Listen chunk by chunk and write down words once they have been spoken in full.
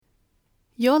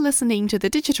You're listening to the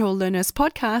Digital Learners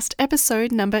Podcast,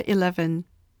 episode number 11.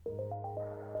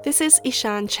 This is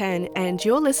Ishan Chen, and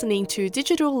you're listening to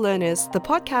Digital Learners, the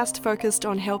podcast focused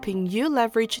on helping you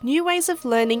leverage new ways of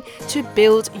learning to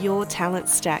build your talent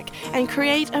stack and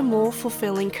create a more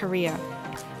fulfilling career.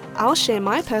 I'll share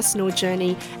my personal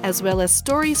journey as well as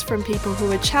stories from people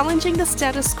who are challenging the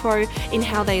status quo in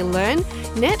how they learn,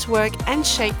 network, and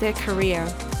shape their career.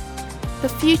 The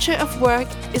future of work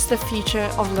is the future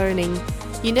of learning.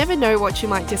 You never know what you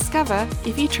might discover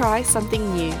if you try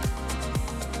something new.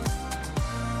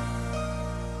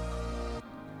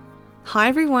 Hi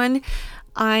everyone.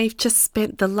 I've just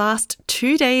spent the last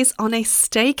 2 days on a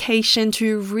staycation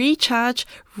to recharge,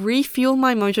 refuel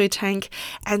my Mojo tank,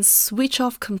 and switch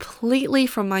off completely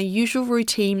from my usual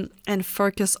routine and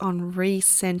focus on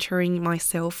recentering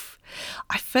myself.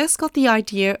 I first got the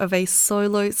idea of a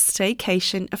solo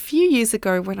staycation a few years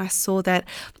ago when I saw that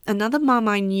another mum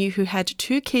I knew who had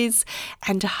 2 kids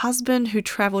and a husband who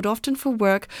travelled often for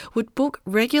work would book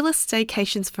regular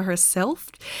staycations for herself.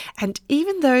 And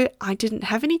even though I didn't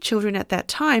have any children at that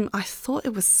time, I thought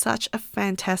it was such a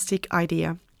fantastic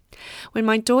idea. When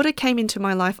my daughter came into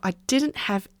my life, I didn't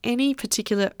have any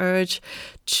particular urge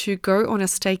to go on a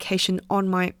staycation on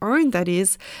my own, that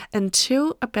is,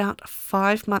 until about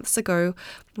 5 months ago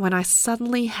when I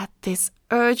suddenly had this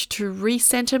urge to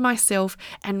recenter myself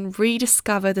and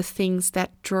rediscover the things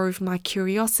that drove my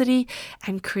curiosity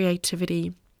and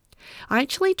creativity. I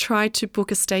actually tried to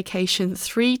book a staycation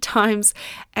 3 times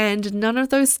and none of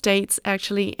those dates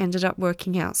actually ended up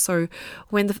working out. So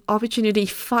when the opportunity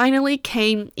finally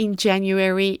came in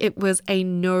January, it was a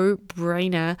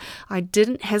no-brainer. I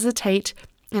didn't hesitate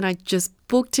and I just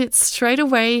booked it straight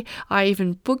away. I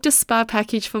even booked a spa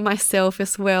package for myself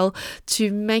as well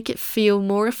to make it feel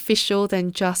more official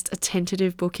than just a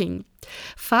tentative booking.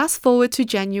 Fast forward to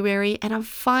January and I'm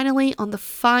finally on the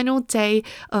final day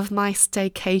of my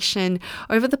staycation.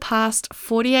 Over the past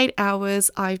 48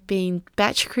 hours, I've been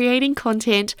batch creating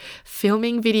content,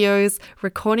 filming videos,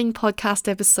 recording podcast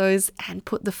episodes, and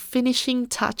put the finishing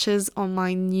touches on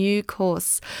my new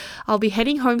course. I'll be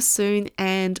heading home soon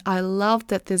and I love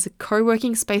that there's a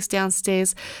co-working space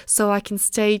downstairs so I can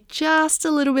stay just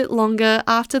a little bit longer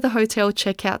after the hotel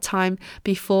checkout time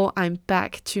before I'm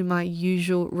back to my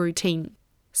usual routine.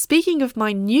 Speaking of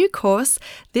my new course,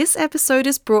 this episode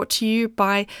is brought to you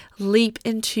by Leap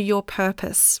Into Your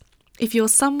Purpose. If you're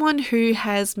someone who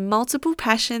has multiple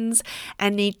passions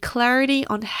and need clarity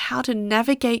on how to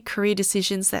navigate career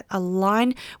decisions that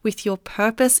align with your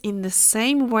purpose in the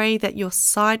same way that your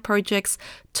side projects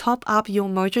top up your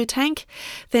Mojo tank,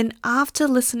 then after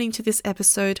listening to this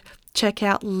episode, check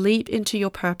out Leap Into Your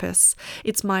Purpose.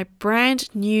 It's my brand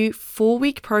new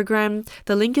 4-week program.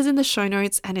 The link is in the show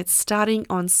notes and it's starting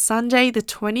on Sunday, the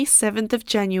 27th of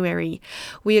January.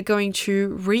 We are going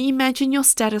to reimagine your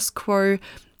status quo,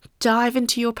 dive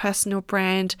into your personal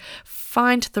brand,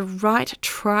 find the right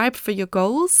tribe for your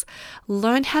goals,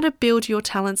 learn how to build your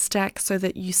talent stack so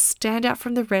that you stand out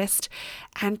from the rest,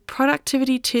 and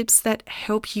productivity tips that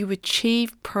help you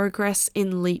achieve progress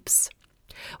in leaps.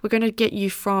 We're going to get you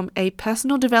from a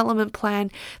personal development plan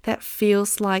that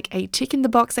feels like a tick in the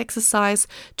box exercise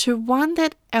to one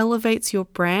that elevates your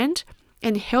brand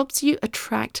and helps you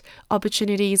attract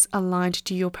opportunities aligned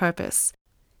to your purpose.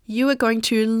 You are going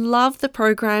to love the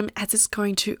program as it's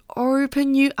going to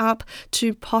open you up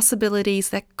to possibilities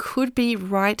that could be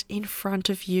right in front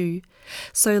of you.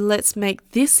 So let's make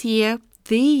this year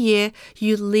the year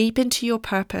you leap into your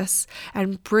purpose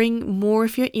and bring more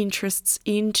of your interests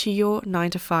into your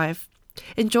 9-to-5.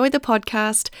 Enjoy the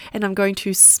podcast, and I'm going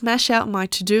to smash out my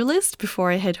to-do list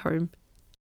before I head home.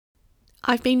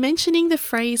 I've been mentioning the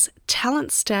phrase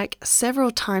talent stack several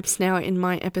times now in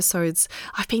my episodes.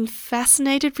 I've been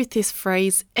fascinated with this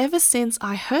phrase ever since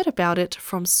I heard about it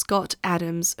from Scott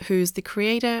Adams, who's the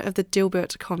creator of the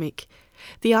Dilbert comic.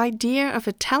 The idea of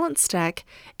a talent stack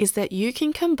is that you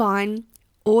can combine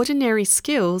ordinary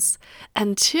skills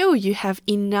until you have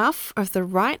enough of the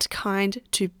right kind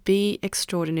to be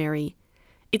extraordinary.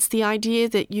 It's the idea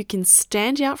that you can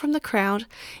stand out from the crowd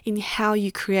in how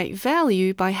you create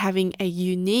value by having a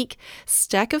unique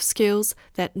stack of skills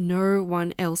that no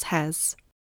one else has.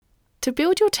 To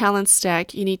build your talent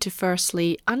stack, you need to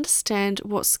firstly understand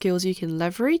what skills you can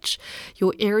leverage,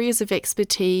 your areas of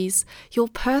expertise, your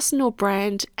personal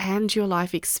brand, and your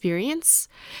life experience,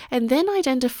 and then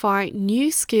identify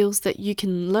new skills that you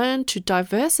can learn to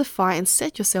diversify and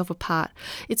set yourself apart.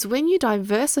 It's when you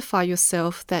diversify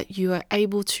yourself that you are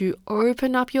able to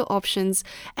open up your options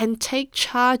and take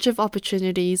charge of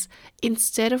opportunities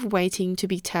instead of waiting to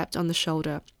be tapped on the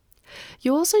shoulder.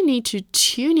 You also need to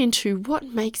tune into what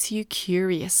makes you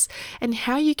curious and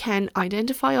how you can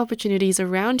identify opportunities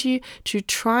around you to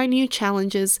try new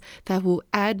challenges that will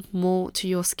add more to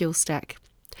your skill stack.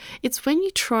 It's when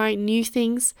you try new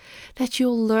things that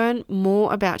you'll learn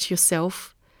more about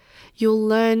yourself. You'll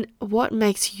learn what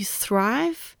makes you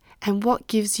thrive and what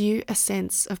gives you a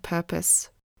sense of purpose.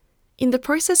 In the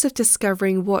process of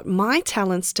discovering what my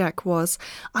talent stack was,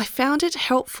 I found it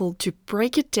helpful to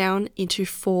break it down into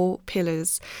 4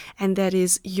 pillars, and that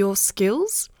is your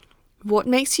skills, what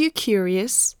makes you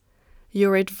curious,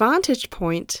 your advantage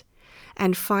point,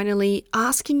 and finally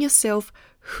asking yourself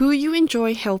who you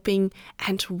enjoy helping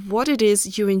and what it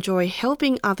is you enjoy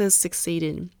helping others succeed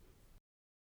in.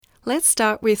 Let's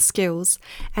start with skills,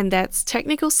 and that's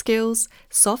technical skills,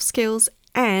 soft skills,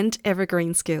 and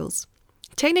evergreen skills.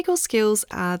 Technical skills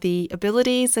are the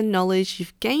abilities and knowledge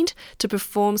you've gained to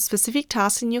perform specific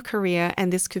tasks in your career,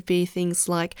 and this could be things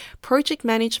like project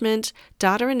management,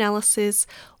 data analysis,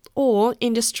 or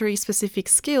industry-specific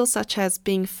skills such as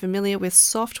being familiar with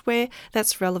software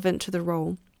that's relevant to the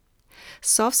role.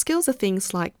 Soft skills are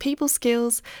things like people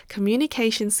skills,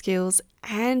 communication skills,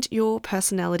 and your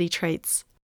personality traits.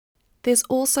 There's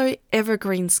also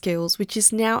evergreen skills, which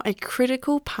is now a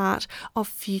critical part of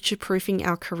future-proofing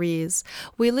our careers.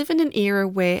 We live in an era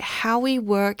where how we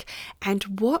work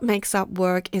and what makes up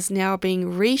work is now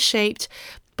being reshaped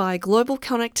by global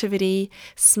connectivity,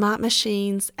 smart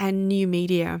machines, and new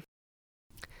media.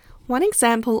 One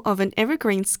example of an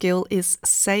evergreen skill is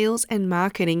sales and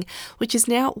marketing, which is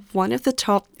now one of the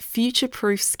top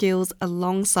future-proof skills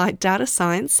alongside data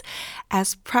science,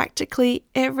 as practically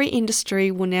every industry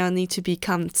will now need to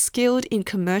become skilled in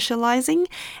commercializing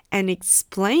and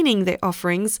explaining their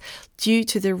offerings due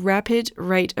to the rapid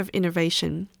rate of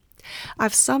innovation.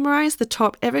 I've summarized the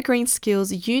top evergreen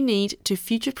skills you need to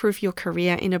future-proof your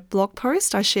career in a blog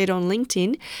post I shared on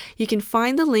LinkedIn. You can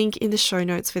find the link in the show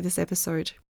notes for this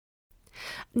episode.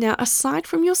 Now, aside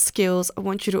from your skills, I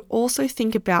want you to also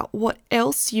think about what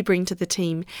else you bring to the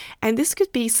team. And this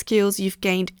could be skills you've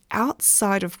gained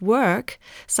outside of work,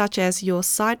 such as your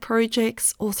side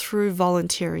projects or through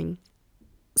volunteering.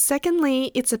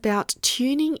 Secondly, it's about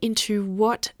tuning into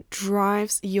what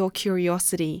drives your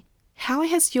curiosity. How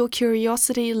has your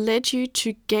curiosity led you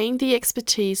to gain the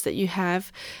expertise that you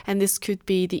have? And this could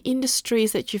be the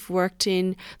industries that you've worked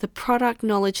in, the product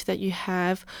knowledge that you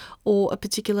have, or a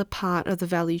particular part of the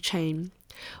value chain.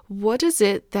 What is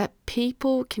it that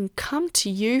people can come to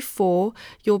you for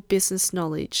your business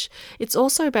knowledge? It's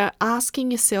also about asking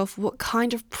yourself what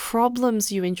kind of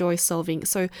problems you enjoy solving.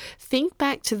 So think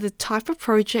back to the type of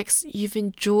projects you've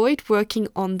enjoyed working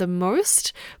on the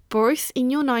most, both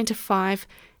in your 9-to-5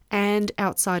 and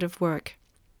outside of work.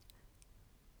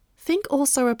 Think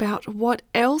also about what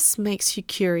else makes you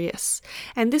curious.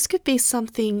 And this could be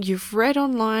something you've read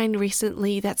online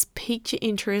recently that's piqued your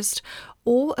interest,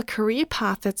 or a career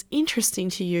path that's interesting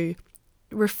to you.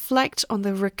 Reflect on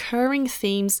the recurring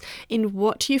themes in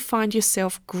what you find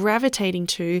yourself gravitating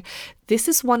to. This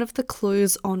is one of the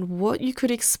clues on what you could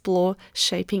explore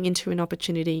shaping into an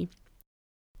opportunity.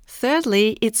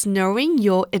 Thirdly, it's knowing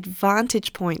your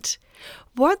advantage point.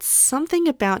 What's something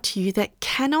about you that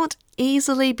cannot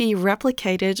easily be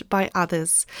replicated by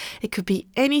others? It could be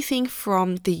anything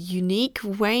from the unique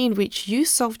way in which you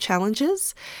solve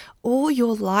challenges, or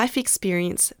your life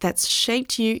experience that's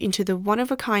shaped you into the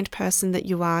one-of-a-kind person that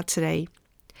you are today.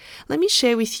 Let me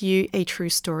share with you a true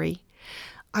story.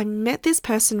 I met this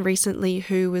person recently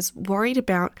who was worried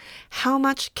about how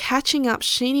much catching up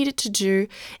she needed to do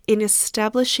in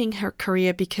establishing her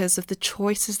career because of the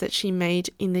choices that she made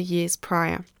in the years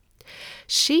prior.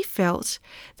 She felt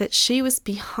that she was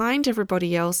behind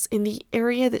everybody else in the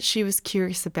area that she was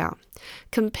curious about,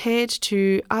 compared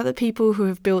to other people who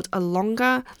have built a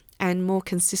longer and more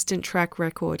consistent track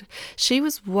record. She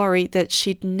was worried that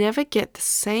she'd never get the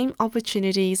same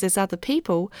opportunities as other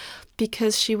people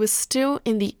because she was still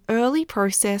in the early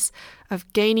process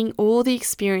of gaining all the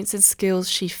experience and skills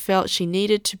she felt she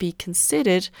needed to be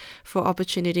considered for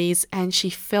opportunities, and she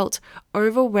felt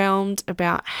overwhelmed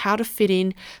about how to fit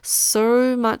in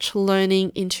so much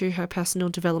learning into her personal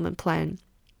development plan.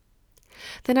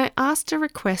 Then I asked her a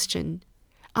question.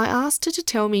 I asked her to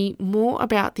tell me more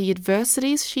about the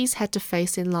adversities she's had to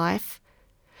face in life.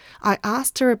 I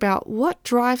asked her about what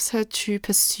drives her to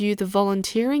pursue the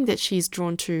volunteering that she's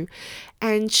drawn to,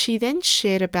 and she then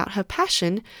shared about her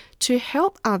passion to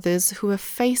help others who are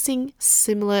facing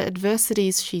similar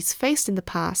adversities she's faced in the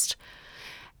past.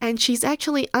 And she's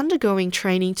actually undergoing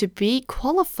training to be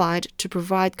qualified to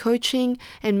provide coaching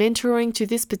and mentoring to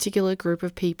this particular group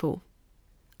of people.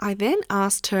 I then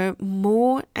asked her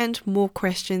more and more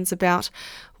questions about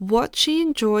what she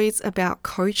enjoys about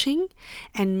coaching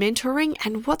and mentoring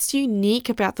and what's unique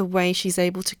about the way she's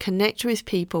able to connect with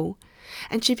people.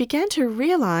 And she began to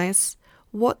realize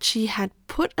what she had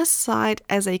put aside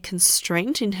as a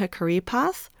constraint in her career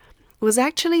path was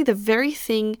actually the very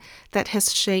thing that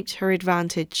has shaped her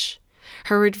advantage.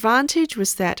 Her advantage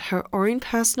was that her own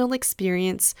personal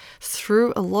experience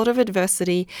through a lot of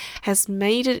adversity has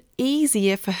made it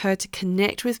easier for her to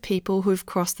connect with people who've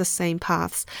crossed the same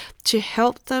paths, to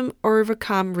help them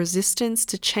overcome resistance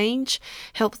to change,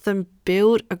 help them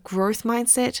build a growth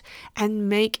mindset, and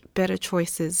make better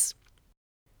choices.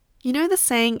 You know the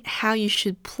saying, how you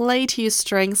should play to your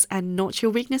strengths and not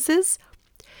your weaknesses?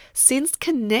 Since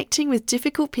connecting with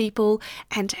difficult people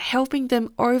and helping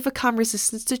them overcome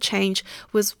resistance to change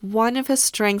was one of her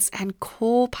strengths and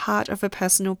core part of her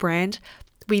personal brand,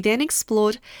 we then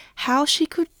explored how she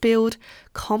could build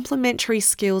complementary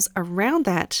skills around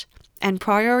that and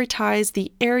prioritize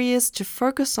the areas to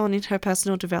focus on in her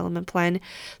personal development plan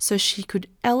so she could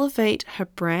elevate her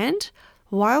brand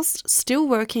whilst still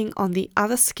working on the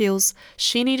other skills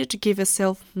she needed to give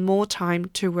herself more time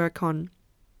to work on.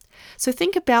 So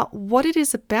think about what it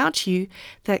is about you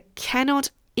that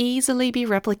cannot easily be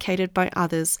replicated by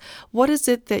others. What is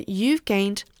it that you've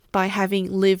gained by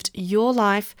having lived your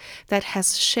life that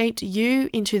has shaped you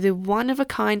into the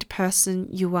one-of-a-kind person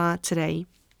you are today?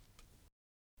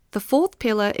 The fourth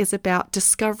pillar is about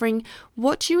discovering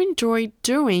what you enjoy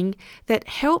doing that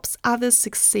helps others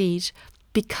succeed,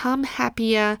 become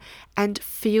happier, and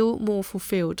feel more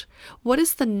fulfilled. What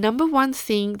is the number one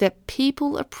thing that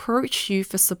people approach you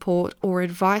for support or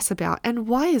advice about, and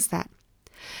why is that?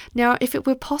 Now, if it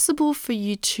were possible for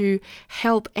you to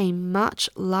help a much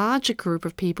larger group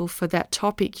of people for that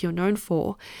topic you're known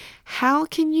for, how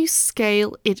can you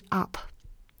scale it up?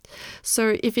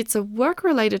 So if it's a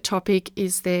work-related topic,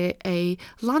 is there a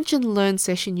lunch and learn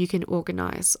session you can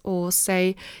organize? Or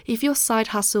say, if your side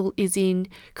hustle is in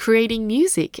creating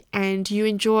music and you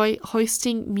enjoy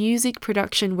hosting music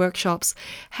production workshops,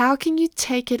 how can you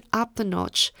take it up the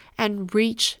notch and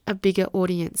reach a bigger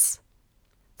audience?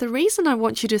 The reason I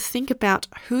want you to think about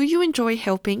who you enjoy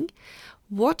helping,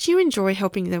 what you enjoy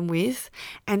helping them with,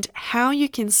 and how you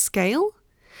can scale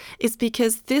is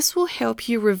because this will help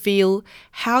you reveal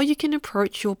how you can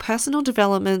approach your personal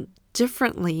development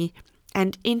differently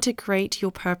and integrate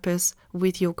your purpose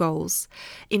with your goals.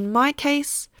 In my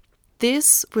case,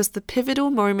 this was the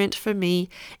pivotal moment for me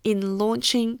in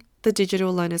launching the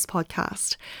Digital Learners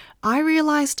Podcast. I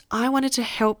realized I wanted to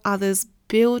help others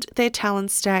build their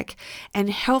talent stack and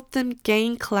help them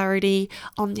gain clarity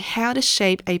on how to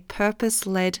shape a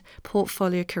purpose-led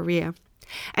portfolio career.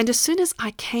 And as soon as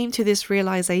I came to this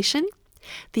realization,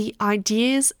 the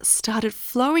ideas started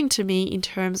flowing to me in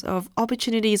terms of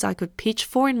opportunities I could pitch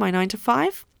for in my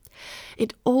 9-to-5.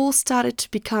 It all started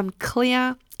to become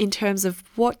clear in terms of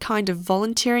what kind of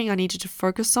volunteering I needed to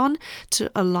focus on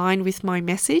to align with my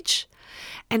message.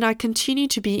 And I continue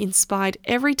to be inspired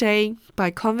every day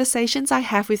by conversations I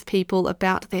have with people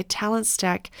about their talent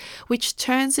stack, which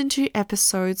turns into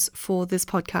episodes for this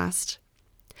podcast.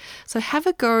 So have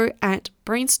a go at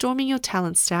brainstorming your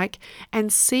talent stack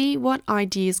and see what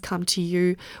ideas come to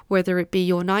you, whether it be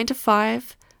your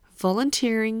 9-to-5,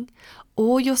 volunteering,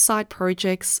 or your side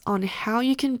projects on how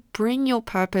you can bring your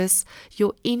purpose,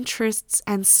 your interests,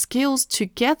 and skills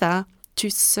together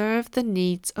to serve the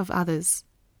needs of others.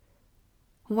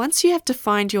 Once you have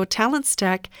defined your talent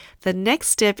stack, the next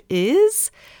step is,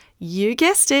 you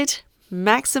guessed it,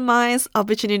 maximize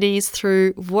opportunities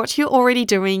through what you're already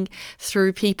doing,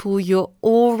 through people you're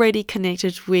already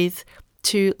connected with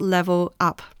to level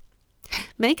up.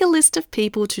 Make a list of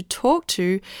people to talk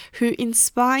to who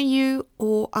inspire you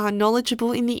or are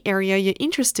knowledgeable in the area you're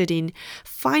interested in.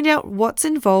 Find out what's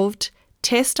involved,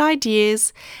 test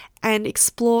ideas, and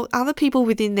explore other people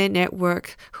within their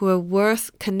network who are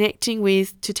worth connecting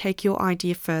with to take your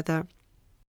idea further.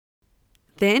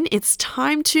 Then it's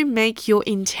time to make your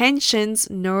intentions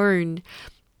known.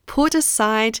 Put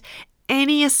aside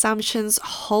any assumptions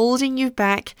holding you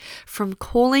back from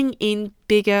calling in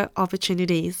bigger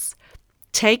opportunities.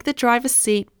 Take the driver's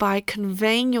seat by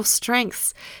conveying your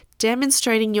strengths,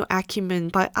 demonstrating your acumen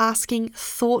by asking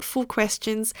thoughtful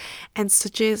questions, and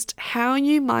suggest how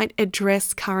you might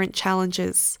address current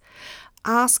challenges.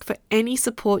 Ask for any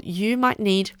support you might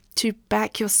need to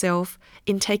back yourself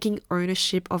in taking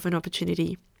ownership of an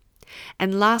opportunity.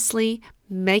 And lastly,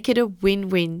 make it a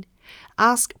win-win.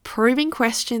 Ask probing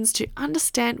questions to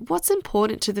understand what's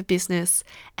important to the business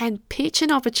and pitch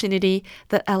an opportunity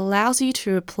that allows you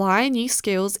to apply new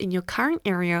skills in your current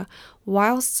area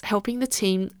whilst helping the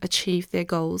team achieve their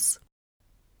goals.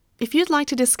 If you'd like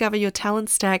to discover your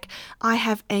talent stack, I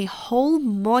have a whole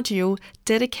module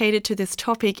dedicated to this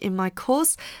topic in my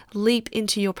course, Leap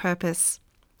into Your Purpose.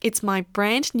 It's my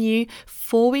brand new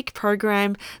 4-week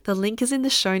program. The link is in the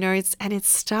show notes and it's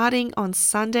starting on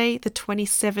Sunday, the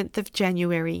 27th of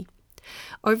January.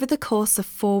 Over the course of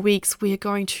 4 weeks, we are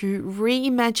going to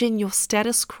reimagine your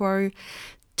status quo,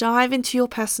 dive into your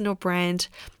personal brand,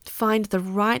 find the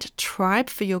right tribe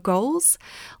for your goals,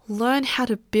 learn how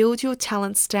to build your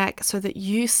talent stack so that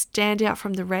you stand out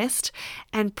from the rest,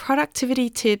 and productivity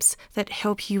tips that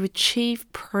help you achieve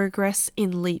progress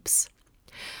in leaps.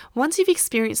 Once you've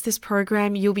experienced this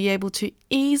program, you'll be able to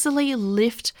easily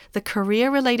lift the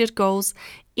career-related goals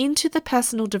into the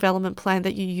personal development plan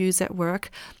that you use at work.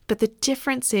 But the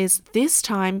difference is this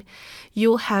time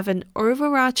you'll have an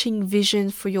overarching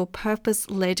vision for your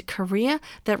purpose-led career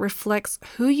that reflects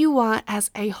who you are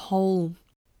as a whole.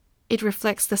 It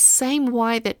reflects the same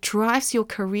why that drives your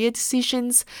career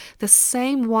decisions, the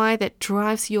same why that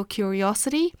drives your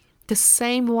curiosity, the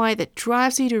same why that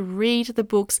drives you to read the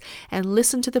books and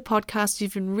listen to the podcasts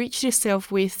you've enriched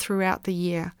yourself with throughout the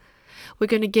year. We're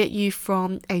going to get you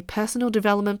from a personal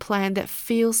development plan that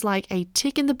feels like a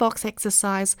tick-in-the-box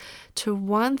exercise to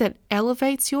one that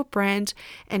elevates your brand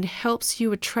and helps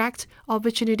you attract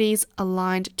opportunities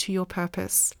aligned to your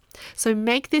purpose. So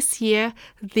make this year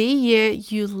the year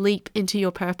you leap into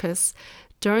your purpose.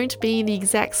 Don't be in the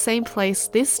exact same place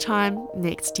this time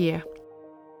next year.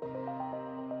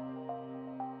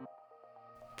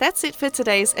 That's it for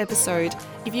today's episode.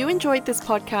 If you enjoyed this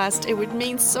podcast, it would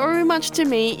mean so much to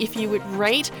me if you would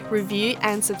rate, review,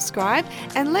 and subscribe,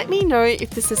 and let me know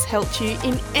if this has helped you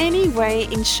in any way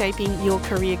in shaping your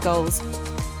career goals.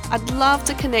 I'd love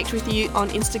to connect with you on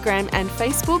Instagram and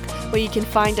Facebook, where you can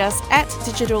find us at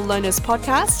Digital Learners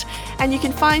Podcast, and you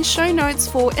can find show notes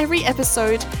for every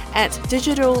episode at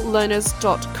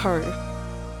digitallearners.co.